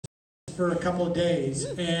for a couple of days,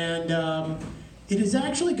 and it has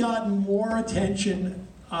actually gotten more attention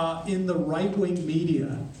in the right-wing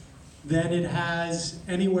media than it has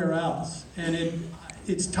anywhere else. And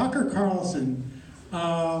it's Tucker Carlson,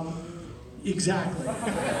 exactly.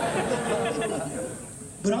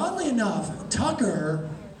 But oddly enough, Tucker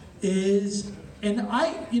is, and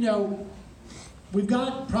we've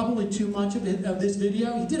got probably too much of this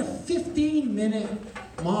video. He did a 15-minute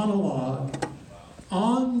monologue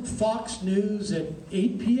on Fox News at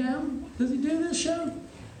 8 p.m. Does he do this show?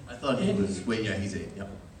 I thought he was, yeah, he's 8, yep.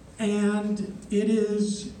 And it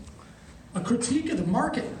is a critique of the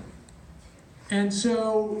market. And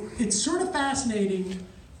so it's sort of fascinating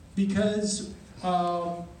because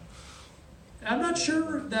I'm not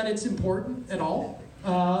sure that it's important at all,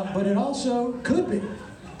 but it also could be.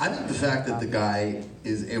 I think the fact that the guy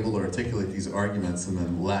is able to articulate these arguments and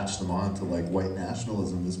then latch them on to like white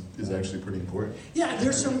nationalism is actually pretty important. Yeah,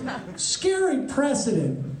 there's some scary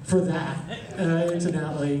precedent for that,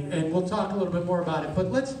 incidentally, and we'll talk a little bit more about it.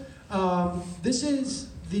 But let's. This is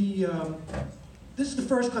the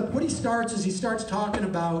first clip. What he starts talking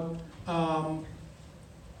about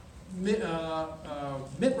Mitt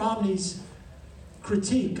Romney's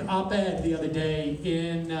critique op-ed the other day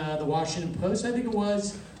in the Washington Post, I think it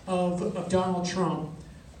was, of Donald Trump,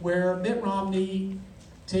 where Mitt Romney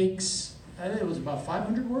takes, I think it was about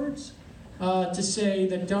 500 words, to say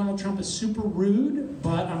that Donald Trump is super rude,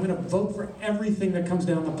 but I'm going to vote for everything that comes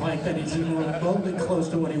down the pike that is even remotely close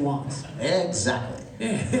to what he wants. Exactly.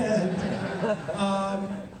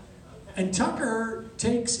 And Tucker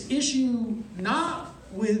takes issue not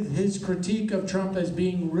with his critique of Trump as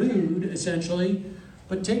being rude, essentially,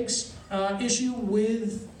 but takes issue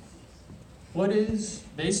with what is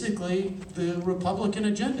basically the Republican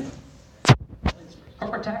agenda.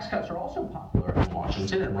 Corporate tax cuts are also popular in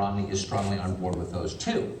Washington, and Romney is strongly on board with those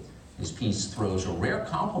too. His piece throws a rare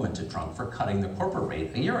compliment to Trump for cutting the corporate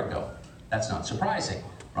rate a year ago. That's not surprising.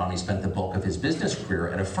 Romney spent the bulk of his business career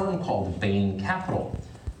at a firm called Bain Capital.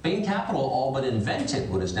 Bain Capital all but invented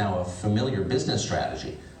what is now a familiar business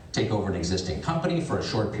strategy. Take over an existing company for a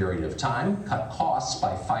short period of time, cut costs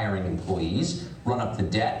by firing employees, run up the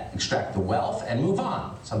debt, extract the wealth, and move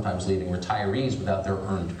on, sometimes leaving retirees without their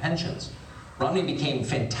earned pensions. Romney became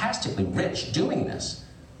fantastically rich doing this.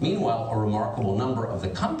 Meanwhile, a remarkable number of the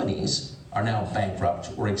companies are now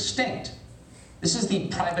bankrupt or extinct. This is the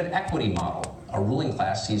private equity model. Our ruling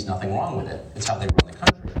class sees nothing wrong with it. It's how they run the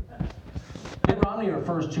country. Mitt Romney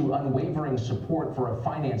refers to unwavering support for a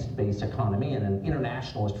finance-based economy and an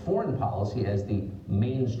internationalist foreign policy as the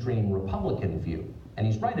mainstream Republican view. And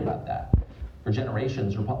he's right about that. For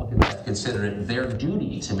generations, Republicans have considered it their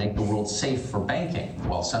duty to make the world safe for banking,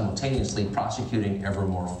 while simultaneously prosecuting ever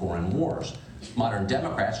more foreign wars. Modern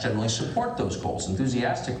Democrats generally support those goals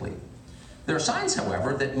enthusiastically. There are signs,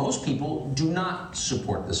 however, that most people do not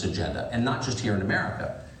support this agenda, and not just here in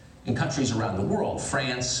America. In countries around the world,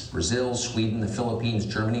 France, Brazil, Sweden, the Philippines,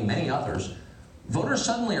 Germany, many others, voters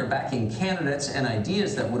suddenly are backing candidates and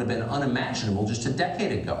ideas that would have been unimaginable just a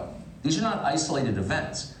decade ago. These are not isolated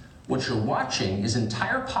events. What you're watching is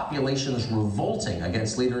entire populations revolting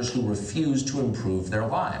against leaders who refuse to improve their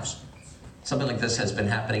lives. Something like this has been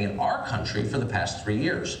happening in our country for the past 3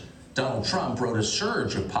 years. Donald Trump rode a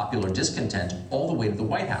surge of popular discontent all the way to the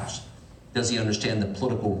White House. Does he understand the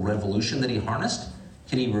political revolution that he harnessed?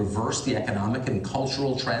 Can he reverse the economic and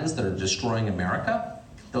cultural trends that are destroying America?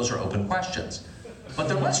 Those are open questions. But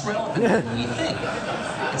they're less relevant than we think.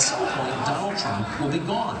 At some point, Donald Trump will be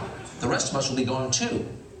gone. The rest of us will be gone too.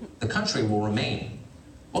 The country will remain.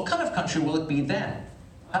 What kind of country will it be then?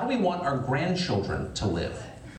 How do we want our grandchildren to live?